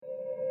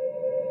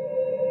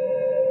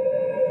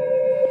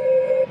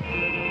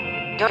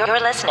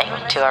You're listening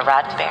to a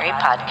Roddenberry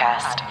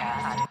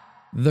podcast.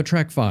 The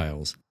Trek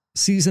Files,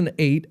 Season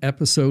 8,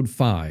 Episode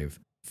 5,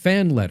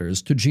 Fan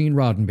Letters to Gene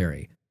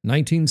Roddenberry,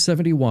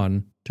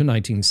 1971 to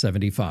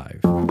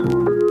 1975.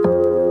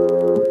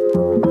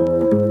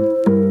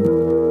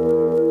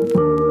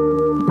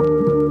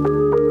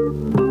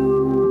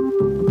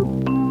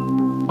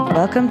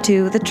 Welcome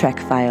to The Trek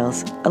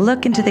Files, a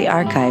look into the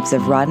archives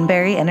of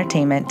Roddenberry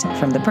Entertainment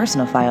from the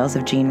personal files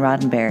of Gene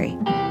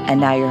Roddenberry. And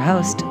now your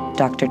host,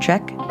 Dr.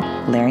 Trek,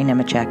 Larry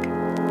Nemeczek.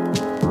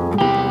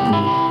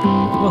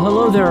 Well,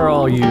 hello there,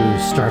 all you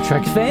Star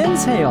Trek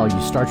fans. Hey, all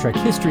you Star Trek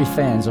history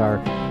fans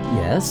are,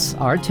 yes,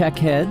 our tech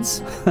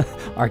heads,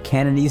 our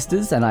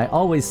canonistas, and I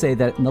always say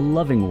that in a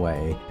loving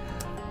way.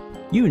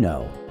 You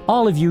know,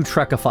 all of you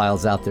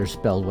Trekophiles out there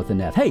spelled with an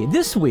F. Hey,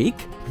 this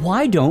week,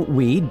 why don't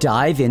we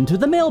dive into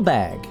the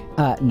mailbag?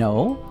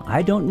 No,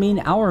 I don't mean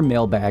our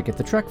mailbag at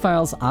the Trek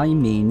Files. I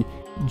mean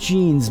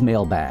Gene's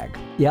mailbag.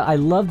 Yeah, I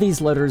love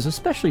these letters,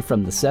 especially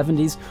from the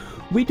 70s.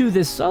 We do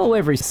this,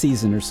 every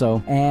season or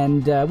so,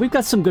 and we've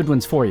got some good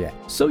ones for you.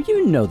 So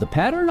you know the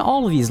pattern.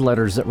 All of these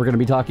letters that we're going to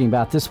be talking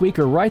about this week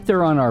are right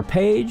there on our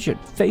page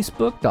at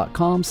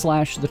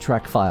facebook.com/The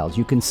Trek Files.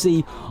 You can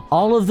see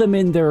all of them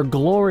in their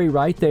glory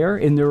right there,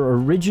 in their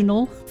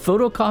original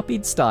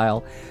photocopied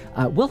style.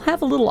 We'll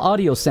have a little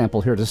audio sample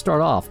here to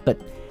start off, but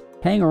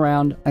hang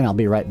around, and I'll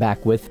be right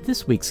back with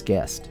this week's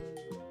guest.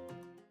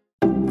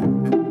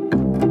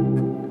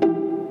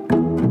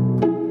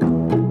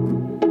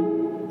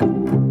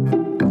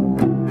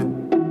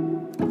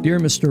 Dear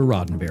Mr.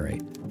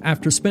 Roddenberry,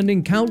 after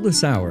spending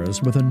countless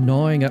hours with a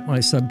gnawing at my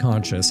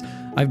subconscious,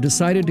 I've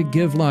decided to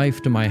give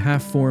life to my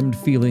half-formed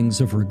feelings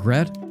of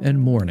regret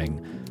and mourning.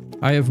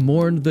 I have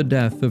mourned the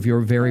death of your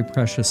very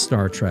precious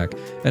Star Trek,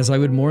 as I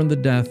would mourn the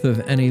death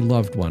of any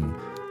loved one.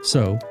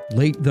 So,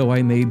 late though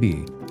I may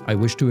be, I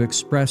wish to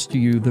express to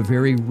you the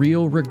very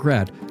real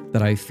regret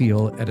that I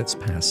feel at its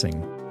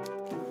passing.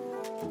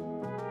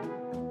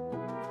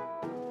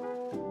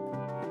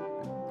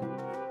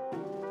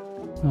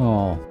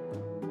 Oh.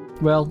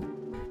 Well,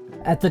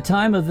 at the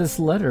time of this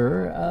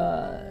letter,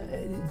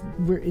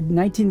 we're in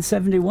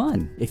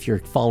 1971, if you're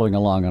following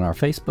along on our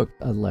Facebook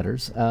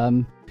letters.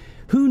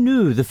 Who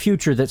knew the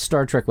future that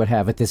Star Trek would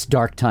have at this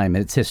dark time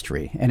in its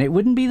history? And it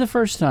wouldn't be the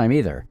first time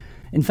either.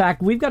 In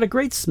fact, we've got a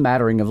great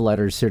smattering of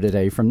letters here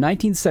today from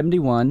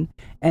 1971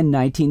 and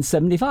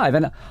 1975.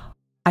 And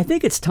I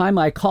think it's time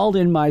I called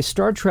in my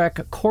Star Trek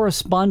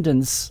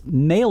correspondence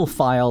mail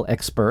file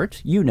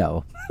expert. You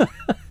know.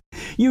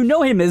 You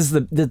know him as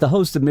the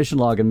host of Mission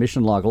Log and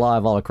Mission Log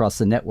Live all across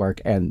the network,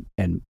 and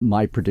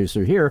my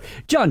producer here,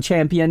 John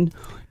Champion.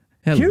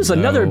 Hello. Here's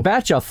another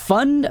batch of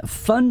fun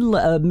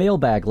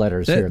mailbag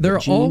letters here. They're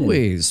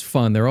always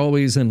fun. They're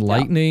always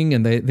enlightening,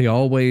 and they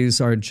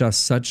always are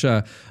just such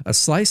a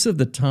slice of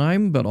the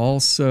time, but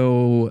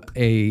also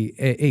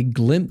a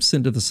glimpse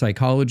into the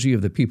psychology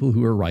of the people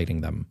who are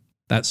writing them.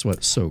 That's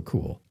what's so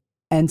cool.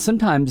 And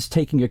sometimes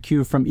taking a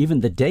cue from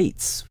even the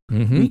dates,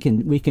 we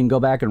can go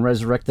back and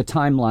resurrect the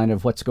timeline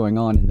of what's going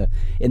on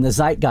in the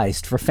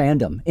zeitgeist for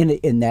fandom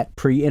in that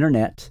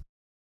pre-internet,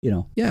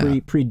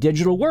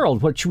 pre-digital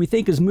world, which we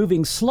think is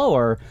moving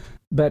slower.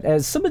 But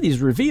as some of these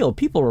reveal,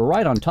 people are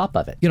right on top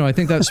of it. I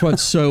think that's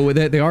what's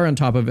they are on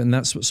top of it. And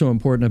that's what's so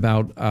important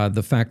about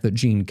the fact that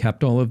Gene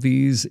kept all of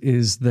these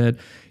is that,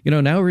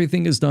 now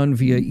everything is done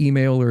via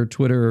email or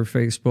Twitter or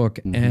Facebook.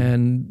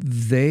 And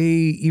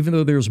even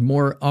though there's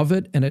more of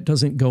it and it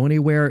doesn't go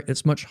anywhere,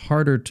 it's much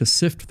harder to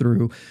sift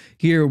through.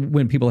 Here,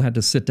 when people had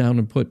to sit down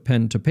and put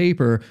pen to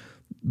paper,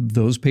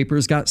 those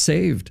papers got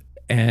saved.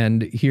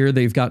 And here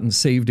they've gotten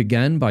saved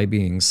again by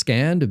being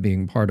scanned and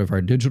being part of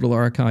our digital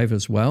archive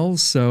as well.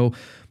 So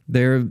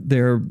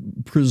they're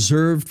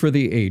preserved for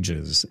the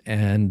ages.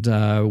 And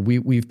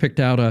we've picked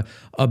out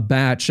a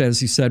batch,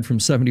 as you said, from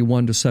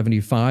 71 to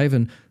 75,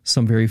 and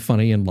some very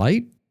funny and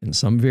light, and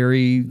some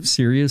very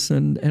serious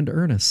and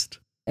earnest.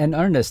 And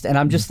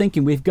I'm just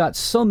thinking, we've got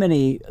so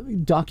many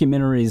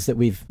documentaries that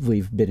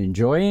we've been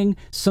enjoying,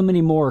 so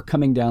many more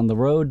coming down the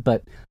road.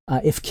 But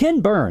if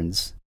Ken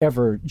Burns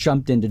ever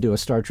jumped in to do a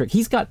Star Trek,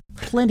 he's got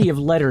plenty of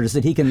letters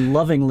that he can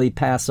lovingly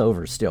pass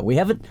over still. We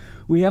haven't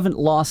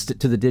lost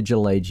it to the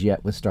digital age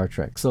yet with Star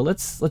Trek. So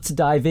let's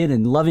dive in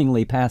and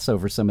lovingly pass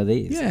over some of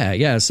these.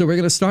 Yeah. So we're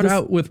going to start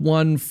out with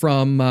one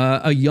from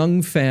a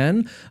young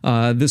fan.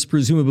 This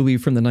presumably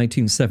from the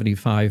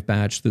 1975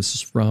 batch. This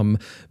is from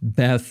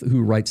Beth,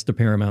 who writes to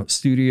Paramount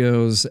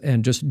Studios,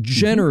 and just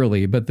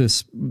generally, but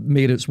this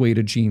made its way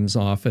to Gene's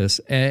office.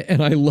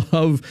 And I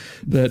love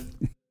that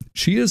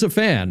she is a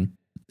fan.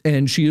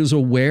 And she is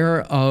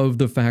aware of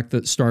the fact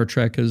that Star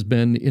Trek has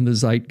been in the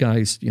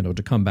zeitgeist,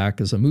 to come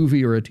back as a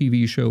movie or a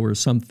TV show or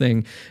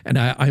something. And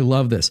I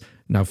love this.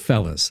 Now,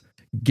 fellas,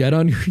 get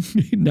on your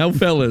now,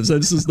 fellas,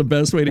 this is the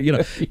best way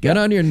to, get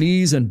on your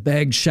knees and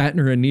beg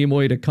Shatner and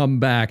Nimoy to come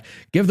back.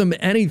 Give them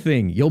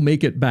anything. You'll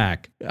make it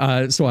back.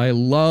 So I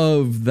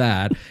love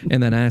that.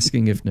 And then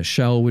asking if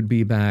Nichelle would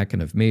be back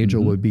and if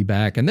Majel would be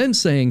back. And then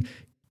saying,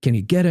 can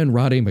you get in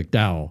Roddy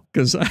McDowall?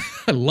 Because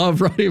I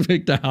love Roddy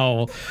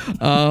McDowall.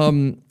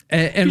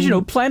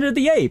 And Planet of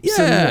the Apes.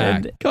 Yeah,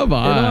 and come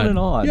on. And on and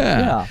on.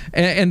 Yeah.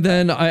 And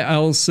then I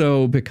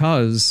also,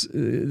 because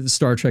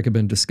Star Trek had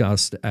been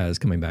discussed as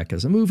coming back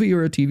as a movie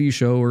or a TV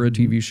show or a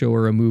TV show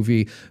or a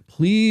movie,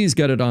 please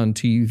get it on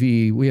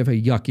TV. We have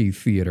a yucky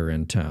theater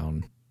in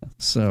town.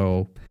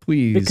 So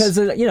please. Because,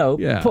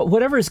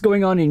 whatever is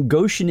going on in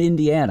Goshen,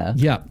 Indiana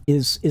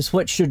is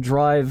what should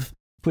drive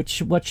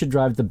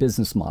the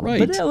business model. Right.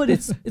 But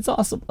it's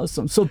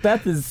awesome. So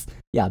Beth's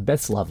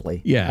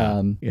lovely.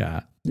 Yeah.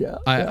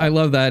 I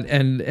love that,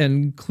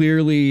 and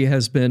clearly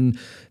has been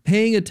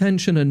paying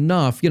attention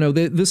enough.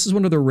 This is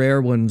one of the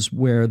rare ones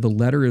where the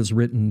letter is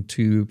written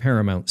to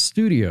Paramount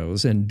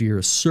Studios and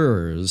Dear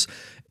Sirs.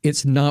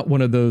 It's not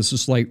one of those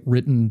just like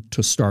written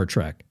to Star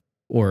Trek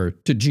or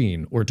to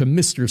Gene or to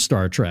Mr.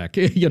 Star Trek.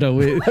 We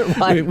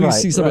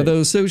see some of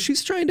those. So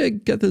she's trying to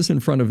get this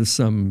in front of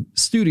some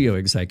studio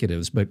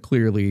executives, but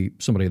clearly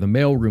somebody in the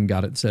mailroom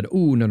got it and said,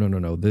 "Oh,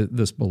 no,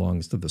 this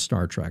belongs to the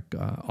Star Trek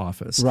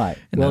office." Right.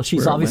 And well,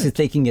 she's obviously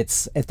thinking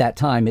it's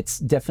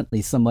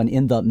definitely someone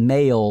in the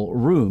mail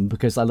room,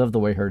 because I love the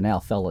way her now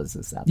fellas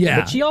is out there. Yeah.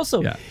 But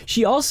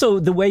she also,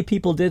 the way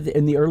people did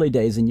in the early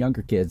days in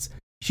younger kids,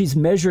 she's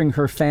measuring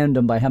her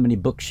fandom by how many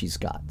books she's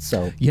got.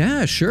 So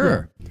yeah,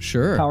 sure.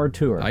 Power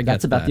to her.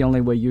 That's about the only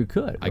way you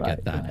could. I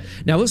get that. Right.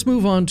 Now let's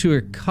move on to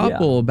a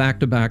couple back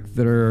to back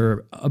that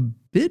are a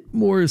bit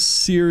more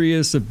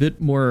serious, a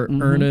bit more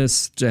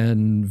earnest,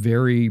 and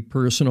very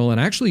personal. And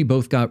actually,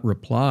 both got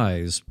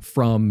replies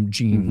from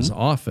Gene's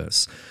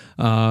office.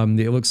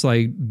 It looks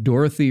like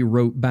Dorothy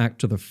wrote back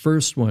to the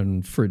first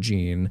one for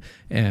Gene,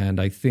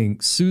 and I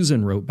think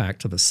Susan wrote back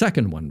to the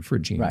second one for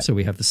Gene. Right. So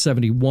we have the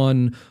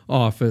 71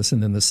 office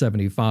and then the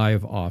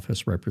 75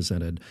 office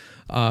represented.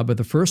 But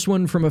the first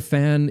one from a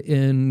fan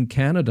in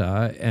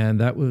Canada, and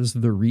that was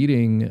the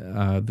reading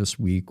this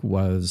week,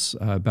 was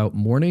about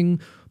mourning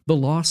the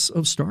loss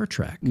of Star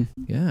Trek.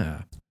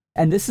 Yeah.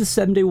 And this is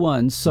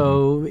 71,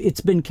 so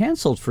it's been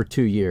canceled for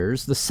 2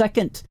 years. The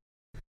second...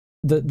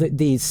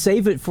 The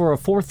Save It for a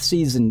Fourth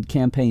Season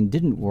campaign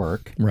didn't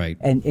work. Right.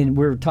 And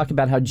we're talking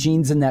about how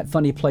Gene's in that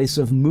funny place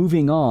of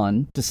moving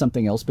on to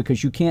something else,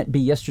 because you can't be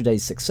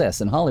yesterday's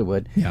success in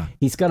Hollywood. Yeah.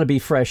 He's got to be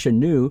fresh and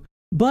new.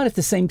 But at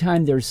the same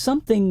time, there's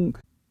something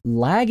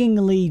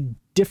laggingly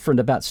different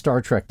about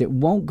Star Trek that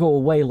won't go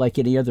away like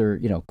any other,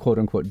 quote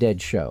unquote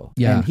dead show.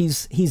 Yeah. And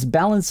he's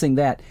balancing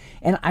that.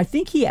 And I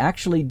think he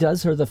actually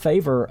does her the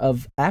favor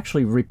of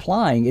actually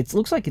replying. It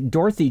looks like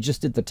Dorothy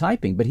just did the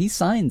typing, but he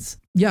signs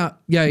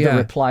the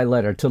reply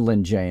letter to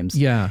Lynn James.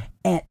 Yeah.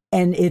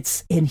 And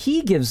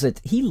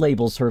he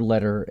labels her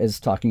letter as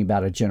talking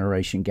about a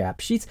generation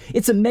gap.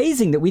 It's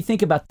amazing that we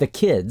think about the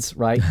kids,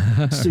 right?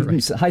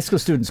 Students, high school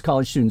students,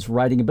 college students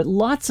writing it, but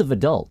lots of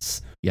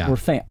adults were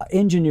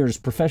engineers,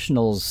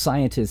 professionals,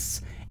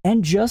 scientists,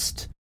 and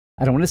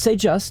I don't want to say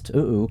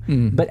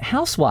but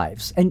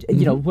housewives, and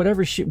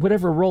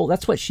whatever role.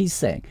 That's what she's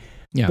saying.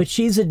 Yeah. But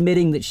she's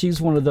admitting that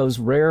she's one of those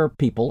rare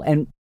people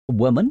and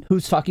woman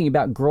who's talking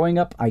about growing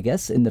up, I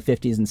guess, in the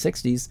 50s and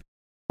 60s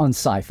on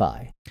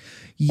sci-fi.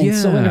 Yeah. And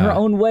so in her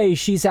own way,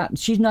 she's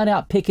not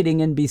out picketing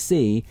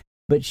NBC,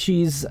 but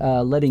she's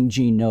letting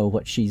Gene know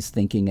what she's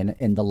thinking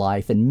in the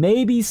life. And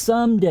maybe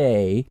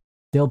someday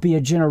there'll be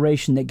a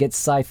generation that gets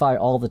sci-fi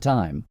all the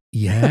time.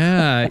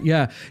 Yeah.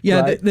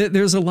 Right?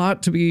 There's a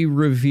lot to be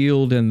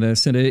revealed in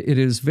this, and it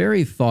is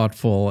very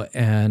thoughtful.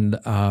 And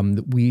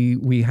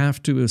we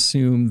have to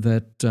assume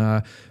that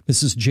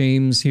Mrs.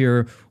 James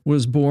here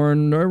was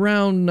born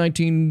around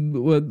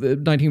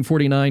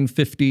 1949,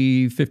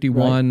 50,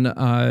 51.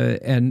 Right.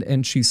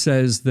 And she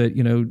says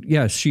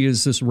that, she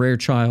is this rare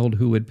child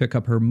who would pick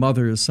up her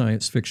mother's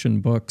science fiction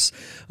books.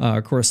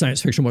 Of course,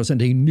 science fiction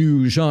wasn't a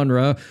new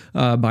genre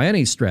by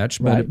any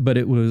stretch, but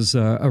it was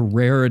a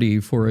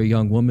rarity for a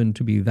young woman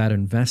to be that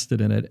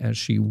invested in it as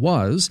she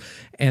was,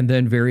 and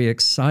then very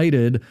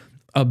excited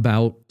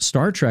about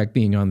Star Trek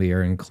being on the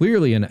air, and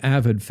clearly an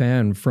avid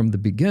fan from the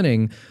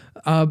beginning.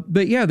 But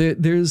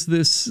there's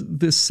this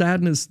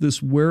sadness,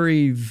 this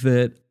worry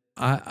that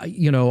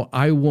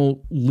I won't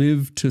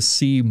live to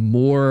see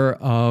more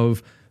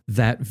of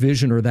that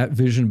vision, or that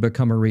vision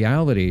become a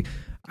reality.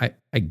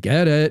 I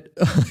get it,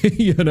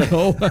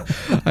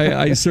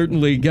 I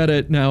certainly get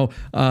it now.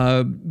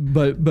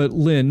 But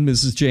Lynn,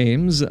 Mrs.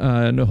 James,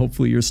 and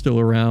hopefully you're still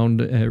around,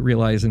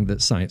 realizing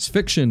that science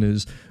fiction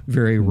is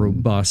very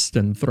robust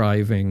and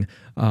thriving.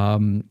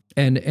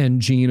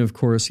 And Gene, of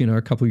course,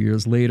 a couple of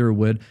years later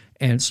would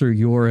answer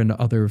your and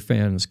other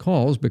fans'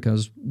 calls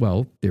because,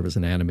 well, there was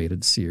an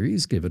animated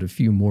series, give it a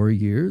few more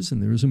years,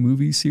 and there was a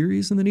movie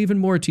series, and then even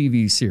more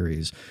TV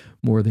series,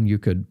 more than you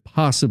could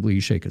possibly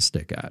shake a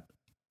stick at.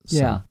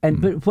 So,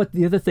 but what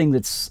the other thing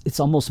it's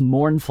almost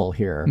mournful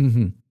here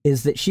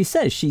is that she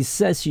says she's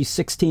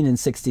 16 and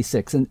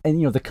 66, and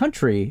the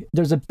country,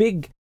 there was a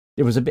big,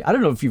 I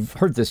don't know if you've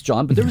heard this,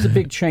 John, but there was a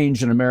big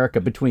change in America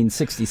between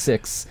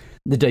 66,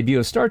 the debut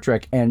of Star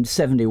Trek, and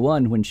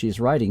 71 when she's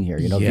writing here.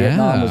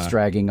 Vietnam was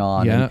dragging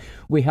on, and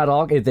we had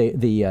all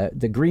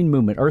the Green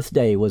Movement. Earth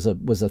Day was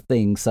a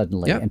thing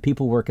suddenly, and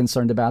people were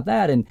concerned about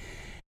that,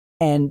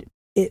 and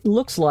it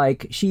looks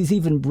like she's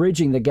even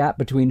bridging the gap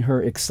between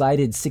her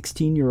excited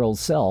 16-year-old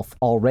self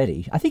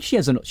already. I think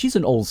she's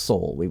an old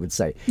soul, we would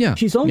say. Yeah.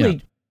 She's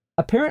only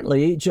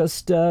apparently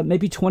just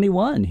maybe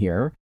 21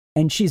 here,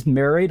 and she's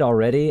married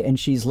already, and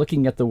she's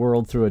looking at the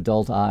world through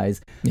adult eyes.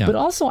 Yeah. But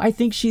also, I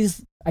think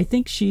she's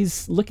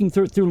looking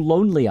through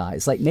lonely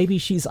eyes. Like maybe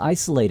she's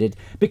isolated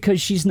because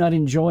she's not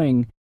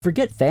enjoying.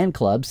 Forget fan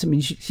clubs. I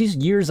mean, she's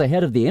years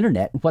ahead of the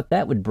internet and what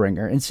that would bring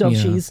her. And so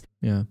she's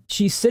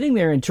sitting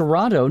there in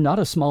Toronto, not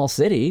a small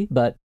city,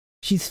 but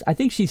I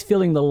think she's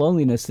feeling the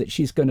loneliness that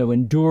she's going to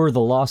endure the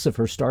loss of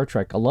her Star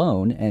Trek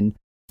alone. And,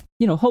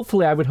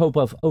 hopefully I would hope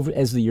over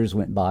as the years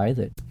went by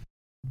that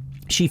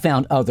she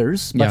found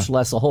others, much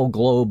less a whole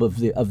globe of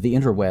the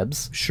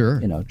interwebs,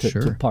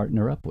 to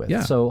partner up with.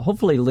 Yeah. So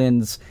hopefully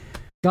Lynn,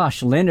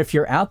 if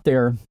you're out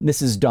there,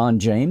 Mrs. Dawn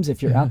James,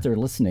 if you're out there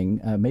listening,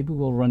 maybe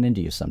we'll run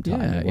into you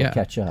sometime. We'll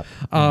catch up.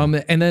 And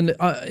then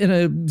in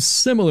a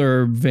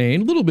similar vein,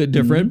 a little bit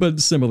different,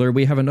 but similar,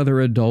 we have another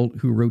adult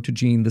who wrote to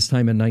Jean, this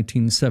time in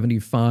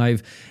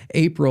 1975,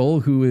 April,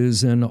 who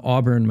is in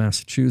Auburn,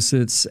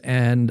 Massachusetts,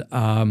 and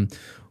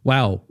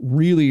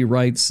really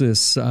writes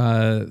this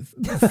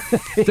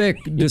thick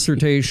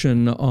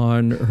dissertation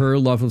on her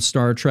love of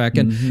Star Trek.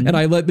 And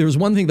there's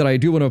one thing that I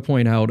do want to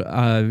point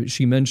out.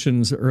 She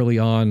mentions early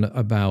on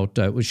about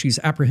she's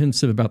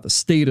apprehensive about the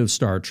state of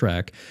Star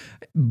Trek,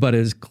 but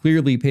is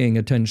clearly paying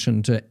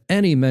attention to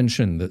any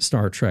mention that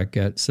Star Trek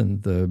gets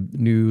in the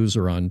news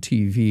or on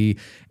TV.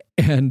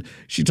 And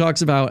she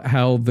talks about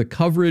how the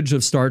coverage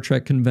of Star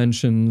Trek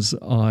conventions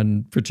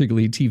on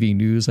particularly TV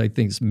news, I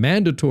think, is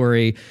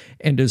mandatory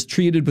and is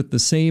treated with the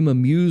same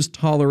amused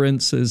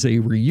tolerance as a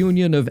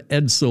reunion of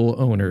Edsel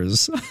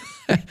owners.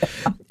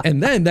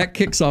 And then that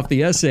kicks off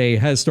the essay,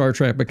 Has Star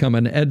Trek Become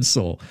an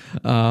Edsel?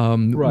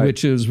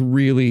 Which is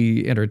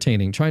really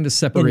entertaining, trying to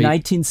separate. In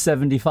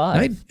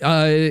 1975.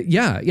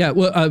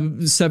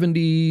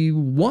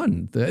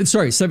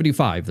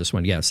 75, this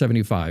one. Yeah,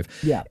 75.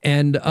 Yeah.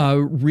 And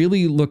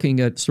really looking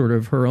at sort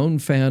of her own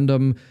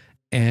fandom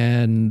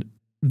and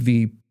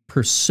the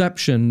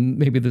perception,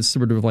 maybe this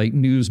sort of like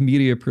news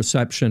media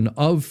perception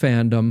of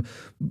fandom,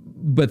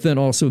 but then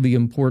also the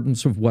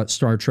importance of what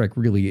Star Trek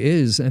really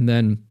is. And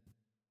then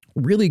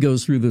really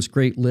goes through this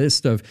great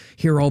list of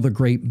here are all the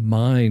great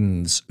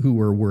minds who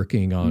were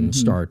working on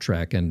Star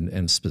Trek,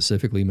 and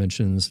specifically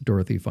mentions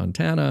Dorothy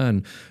Fontana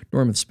and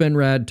Norman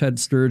Spinrad, Ted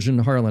Sturgeon,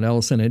 Harlan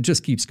Ellison. It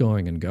just keeps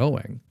going and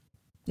going.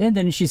 And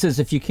then she says,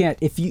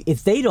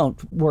 if they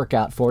don't work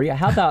out for you,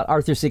 how about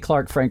Arthur C.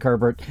 Clarke, Frank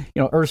Herbert,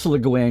 Ursula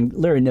Guin,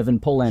 Larry Niven,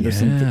 Paul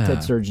Anderson,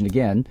 Ted Sturgeon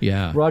again,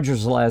 Roger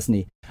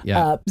Zelazny.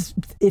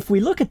 If we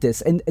look at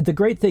this, and the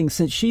great thing,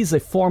 since she's a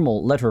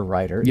formal letter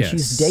writer, and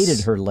she's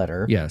dated her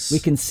letter, we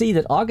can see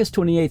that August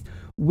 28th,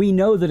 we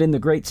know that in the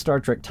great Star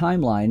Trek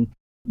timeline,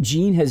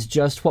 Jean has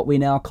just what we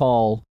now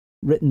call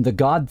written the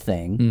God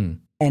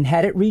thing. And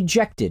had it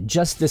rejected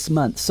just this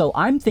month. So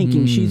I'm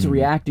thinking she's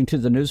reacting to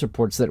the news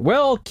reports that,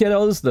 well,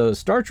 kiddos, the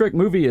Star Trek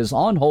movie is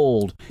on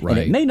hold, and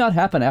it may not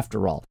happen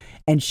after all.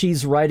 And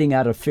she's writing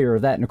out of fear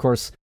of that. And of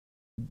course,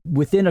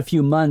 within a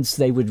few months,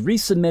 they would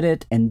resubmit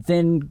it, and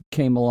then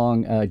came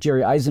along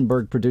Jerry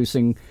Eisenberg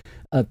producing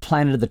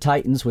Planet of the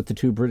Titans with the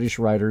two British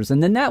writers,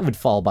 and then that would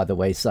fall by the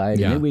wayside.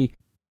 Yeah. And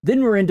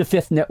then we're into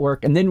Fifth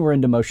Network, and then we're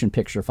into motion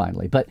picture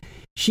finally. But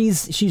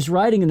she's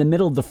writing in the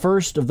middle of the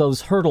first of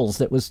those hurdles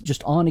that was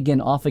just on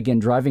again, off again,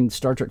 driving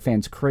Star Trek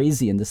fans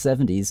crazy in the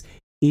 70s,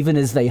 even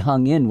as they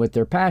hung in with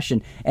their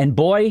passion. And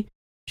boy,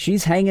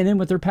 she's hanging in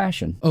with her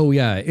passion. Oh,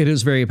 yeah, it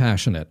is very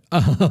passionate.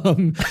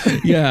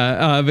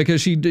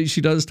 Because she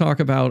does talk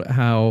about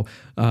how,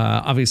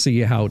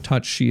 obviously, how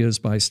touched she is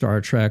by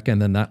Star Trek.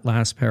 And then that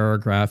last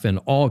paragraph in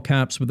all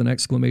caps with an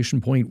exclamation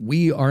point,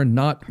 we are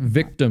not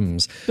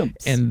victims.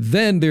 And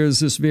then there's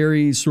this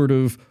very sort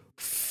of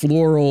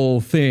floral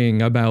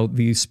thing about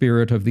the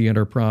spirit of the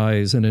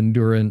Enterprise and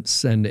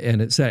endurance, and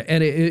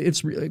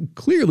it's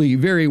clearly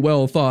very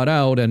well thought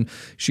out, and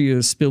she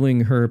is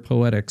spilling her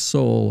poetic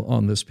soul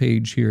on this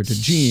page here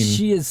to Jean.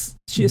 She is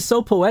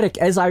so poetic.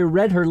 As I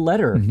read her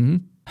letter,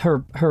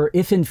 her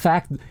if in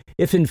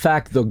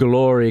fact the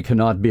glory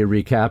cannot be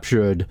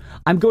recaptured,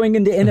 I'm going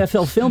into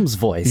NFL Films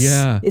voice.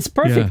 Yeah, it's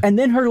perfect. Yeah. And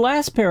then her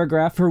last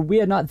paragraph, her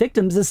 "We are not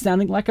victims," is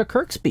sounding like a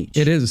Kirk speech.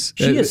 It is.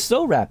 She is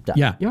so wrapped up.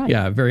 Yeah, right.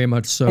 Yeah, very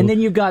much so. And then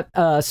you've got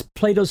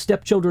Plato's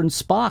stepchildren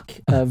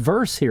Spock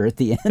verse here at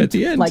the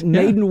end. Like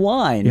maiden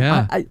wine.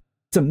 Yeah.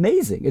 It's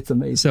amazing. It's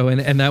amazing. So,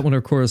 and that one,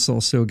 of course,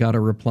 also got a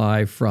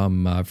reply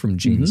from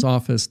Jean's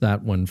office.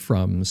 That one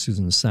from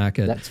Susan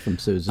Sackett. That's from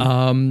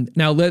Susan.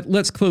 Now,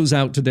 let's close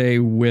out today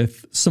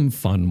with some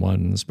fun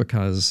ones,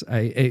 because,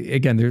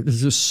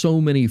 there's just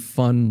so many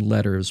fun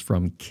letters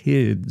from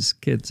kids.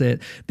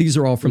 These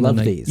are all from Love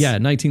these.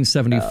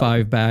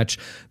 1975 batch.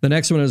 The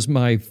next one is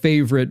my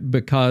favorite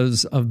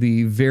because of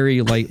the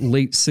very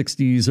late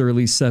 60s,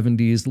 early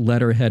 70s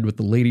letterhead with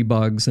the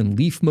ladybugs and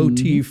leaf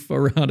motif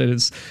around it.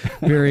 It's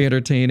very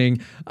entertaining.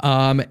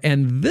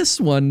 And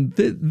this one,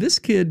 this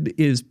kid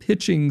is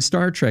pitching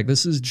Star Trek.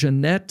 This is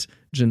Jeanette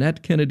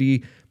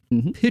Kennedy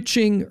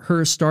pitching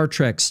her Star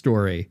Trek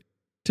story.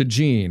 to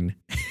Gene.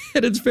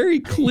 And it's very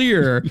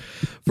clear.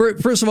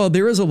 First of all,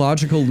 there is a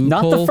logical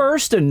loophole. Not the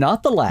first and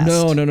not the last.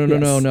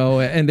 No.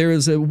 And there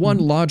is one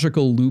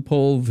logical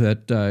loophole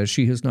that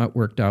she has not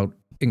worked out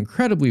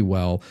incredibly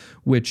well,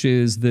 which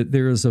is that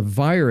there is a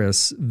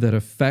virus that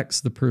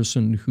affects the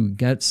person who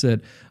gets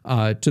it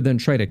to then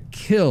try to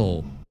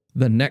kill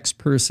the next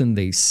person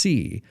they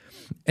see.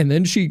 And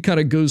then she kind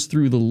of goes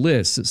through the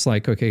list. It's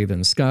like, okay,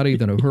 then Scotty,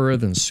 then Uhura,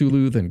 then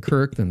Sulu, then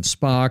Kirk, then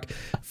Spock,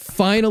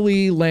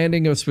 finally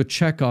landing us with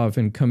Chekhov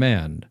in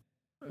command.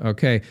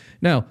 Okay.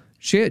 Now,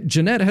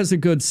 Jeanette has a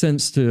good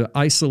sense to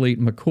isolate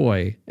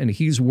McCoy, and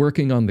he's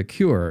working on the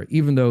cure,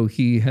 even though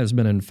he has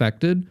been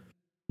infected.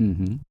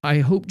 Mm-hmm. I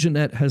hope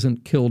Jeanette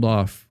hasn't killed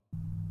off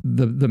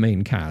the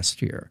main cast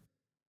here,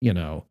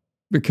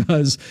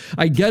 because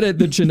I get it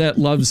that Jeanette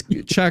loves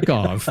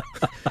Chekhov,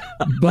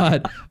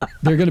 but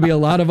there are going to be a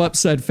lot of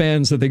upset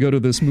fans that they go to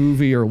this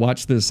movie or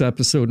watch this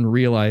episode and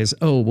realize,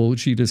 oh, well,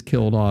 she just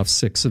killed off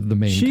 6 of the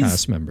main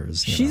cast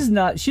members. She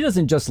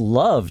doesn't just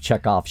love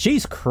Chekhov.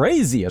 She's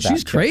crazy about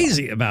She's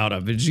crazy about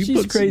him. And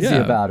she's crazy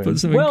about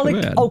him.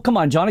 Well, come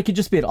on, John, it could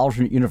just be an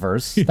alternate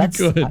universe. That's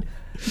good.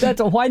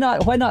 Why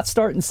not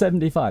start in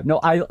 75? No,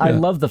 I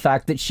love the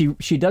fact that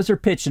she does her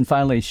pitch and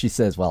finally she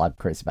says, well, I'm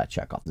crazy about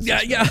Chekhov.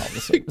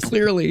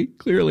 Clearly.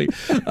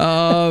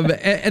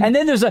 And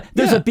then there's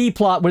a B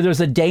plot where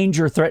there's a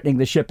danger threatening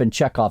the ship and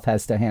Chekhov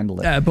has to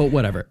handle it. But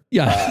whatever.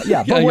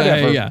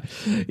 Whatever.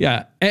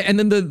 Yeah. And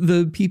then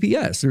the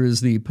PPS, there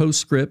is the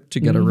postscript to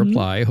get a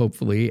reply,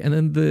 hopefully. And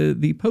then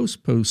the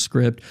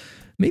postscript,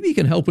 maybe you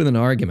can help with an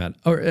argument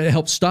or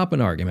help stop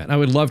an argument. I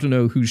would love to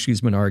know who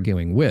she's been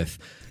arguing with.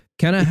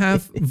 Can a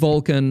half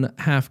Vulcan,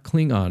 half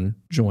Klingon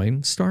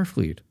join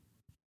Starfleet?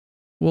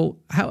 Well,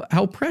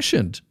 how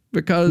prescient?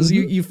 Because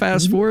you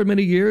fast forward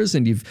many years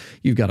and you've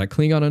got a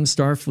Klingon on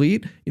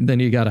Starfleet, and then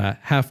you got a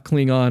half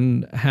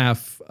Klingon,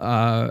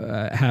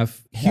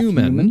 half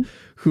human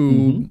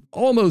who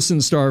almost in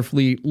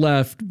Starfleet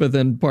left, but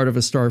then part of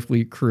a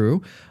Starfleet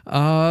crew.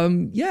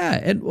 And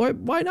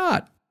why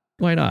not?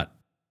 Why not?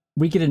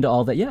 We get into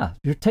all that. Yeah,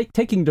 you're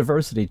taking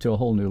diversity to a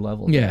whole new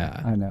level.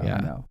 Yeah, I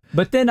know.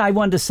 But then I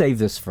wanted to save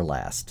this for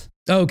last.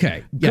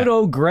 Okay. Good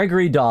old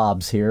Gregory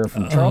Dobbs here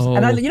from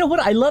Charleston. And you know what?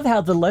 I love how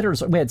the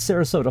letters, we had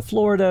Sarasota,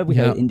 Florida, we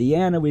had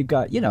Indiana, we've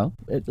got,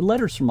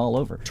 letters from all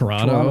over.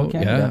 Toronto,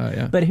 Canada.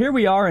 Yeah. But here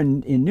we are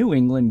in New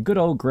England, good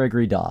old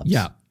Gregory Dobbs.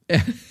 Yeah.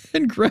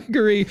 And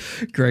Gregory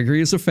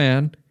is a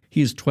fan.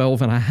 He's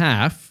 12 and a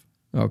half.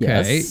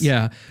 Okay. Yes.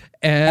 Yeah.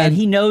 And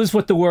he knows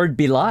what the word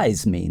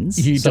belies means.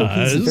 He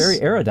does. He's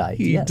very erudite.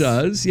 He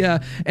does,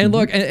 yeah. And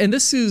look, and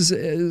this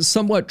is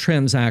somewhat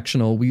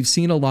transactional. We've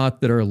seen a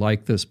lot that are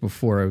like this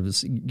before. It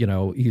was,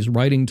 he's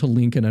writing to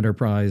Lincoln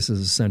Enterprises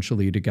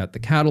essentially to get the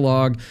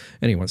catalog,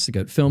 and he wants to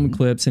get film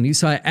clips. And he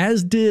saw,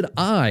 as did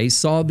I,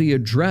 saw the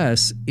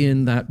address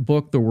in that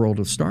book, The World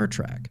of Star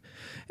Trek,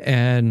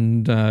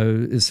 and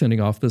is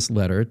sending off this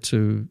letter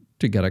to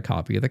get a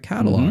copy of the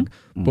catalog.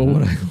 But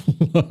what I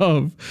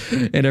love,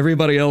 and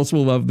everybody else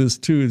will love this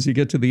too, is you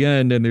get to the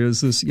end and there's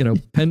this,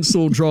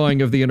 pencil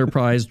drawing of the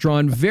Enterprise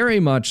drawn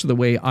very much the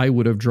way I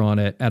would have drawn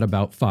it at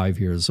about 5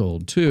 years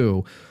old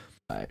too.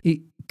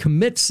 He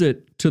commits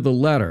it to the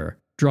letter,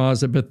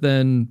 draws it, but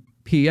then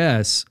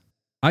P.S.,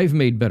 I've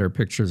made better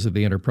pictures of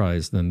the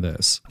Enterprise than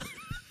this.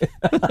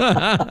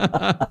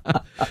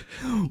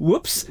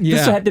 Whoops. Yeah.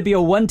 This had to be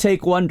a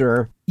one-take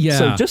wonder. Yeah.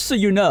 So just so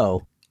you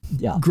know.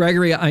 Yeah.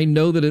 Gregory, I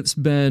know that it's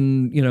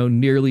been,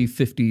 nearly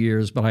 50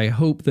 years, but I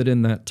hope that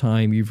in that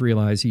time you've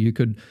realized you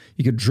could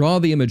draw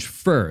the image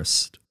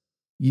first.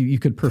 You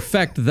could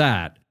perfect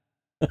that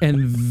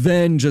and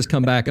then just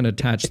come back and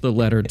attach the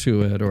letter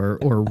to it or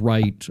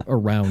write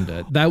around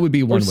it. That would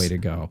be one way to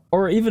go.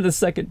 Or even a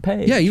second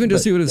page. Yeah, even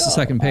just do it as a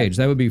second page.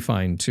 That would be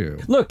fine too.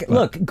 Look,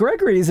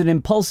 Gregory is an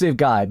impulsive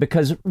guy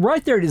because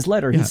right there in his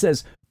letter, he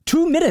says,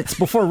 2 minutes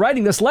before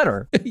writing this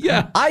letter,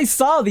 I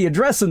saw the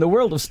address in the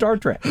World of Star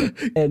Trek.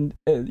 And,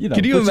 can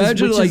you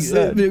imagine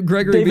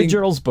Gregory David being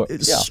Gerald's book.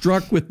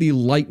 Struck with the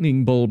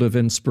lightning bolt of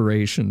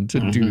inspiration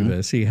to do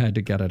this? He had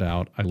to get it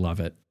out. I love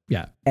it.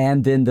 Yeah.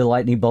 And then the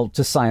lightning bolt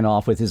to sign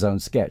off with his own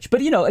sketch.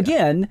 But,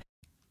 again,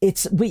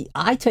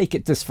 I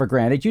take this for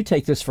granted. You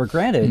take this for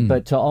granted.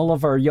 But to all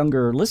of our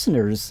younger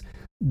listeners,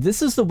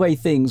 this is the way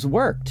things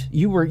worked.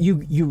 You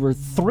were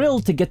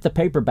thrilled to get the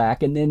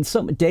paperback, and then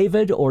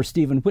David or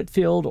Stephen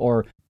Whitfield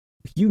or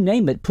you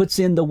name it puts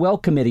in the well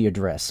committee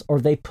address, or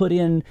they put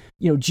in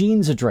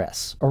Gene's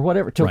address or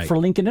whatever for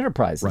Lincoln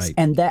Enterprises,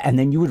 and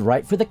then you would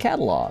write for the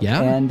catalog,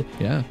 and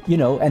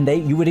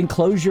you would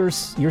enclose your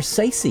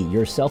SACE,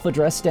 your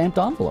self-addressed stamped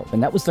envelope,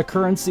 and that was the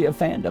currency of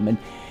fandom,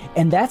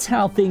 and that's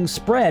how things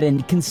spread.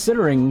 And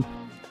considering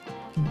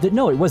that,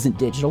 no, it wasn't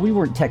digital. We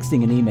weren't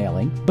texting and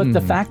emailing. But the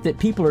fact that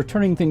people are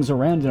turning things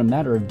around in a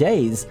matter of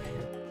days,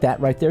 that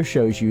right there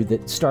shows you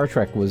that Star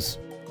Trek was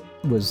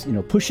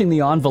pushing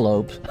the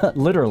envelope,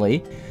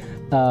 literally,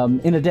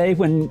 in a day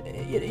when,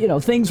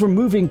 things were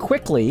moving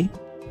quickly.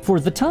 for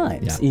the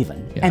times,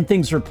 even. Yeah. And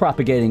things are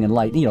propagating in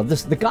light.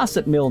 The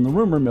gossip mill and the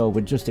rumor mill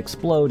would just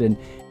explode, and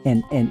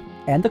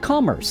the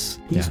commerce.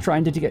 He's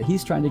trying to get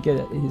his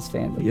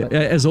family. Yeah.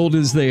 As old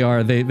as they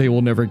are, they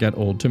will never get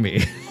old to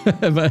me.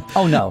 But,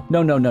 oh no.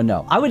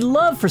 I would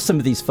love for some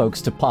of these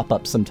folks to pop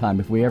up sometime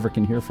if we ever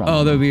can hear from them.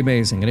 Oh, that would be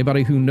amazing.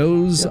 Anybody who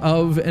knows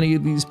of any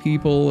of these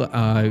people,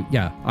 I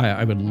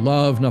would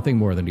love nothing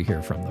more than to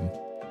hear from them.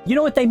 You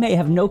know what? They may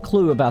have no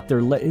clue about their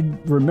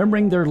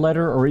remembering their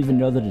letter, or even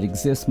know that it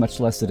exists,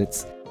 much less that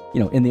it's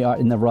in the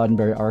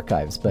Roddenberry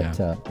archives. But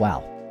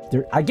wow,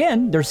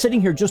 they're sitting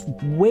here just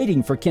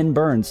waiting for Ken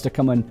Burns to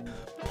come and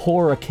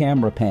pour a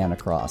camera pan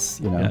across.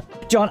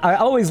 John, I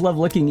always love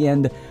looking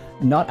in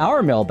not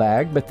our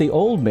mailbag, but the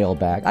old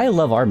mailbag. I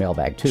love our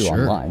mailbag too,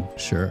 online.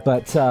 Sure.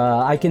 But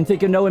I can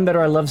think of no one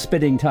better I love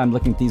spending time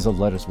looking at these old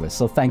letters with.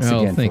 So thanks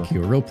again. Thank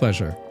you. A real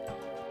pleasure.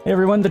 Hey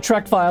everyone, The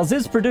Trek Files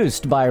is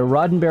produced by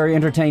Roddenberry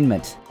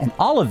Entertainment, and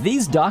all of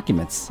these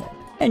documents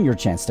and your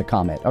chance to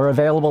comment are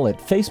available at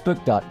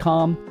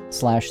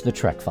facebook.com/The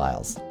Trek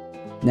Files.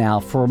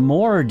 Now, for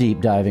more deep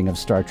diving of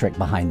Star Trek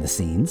behind the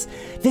scenes,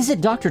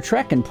 visit Dr.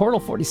 Trek and Portal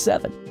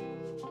 47.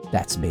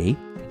 That's me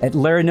at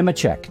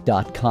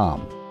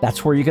LarryNemecek.com.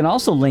 That's where you can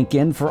also link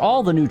in for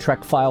all the new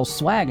Trek Files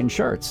swag and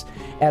shirts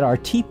at our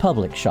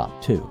TeePublic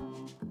shop too.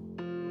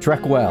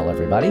 Trek well,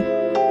 everybody.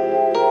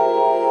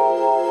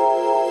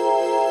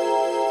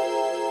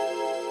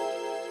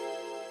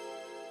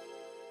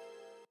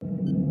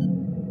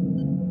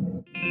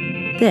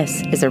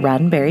 This is a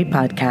Roddenberry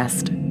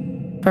podcast.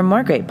 For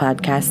more great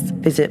podcasts,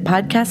 visit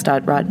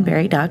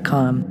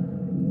podcast.roddenberry.com.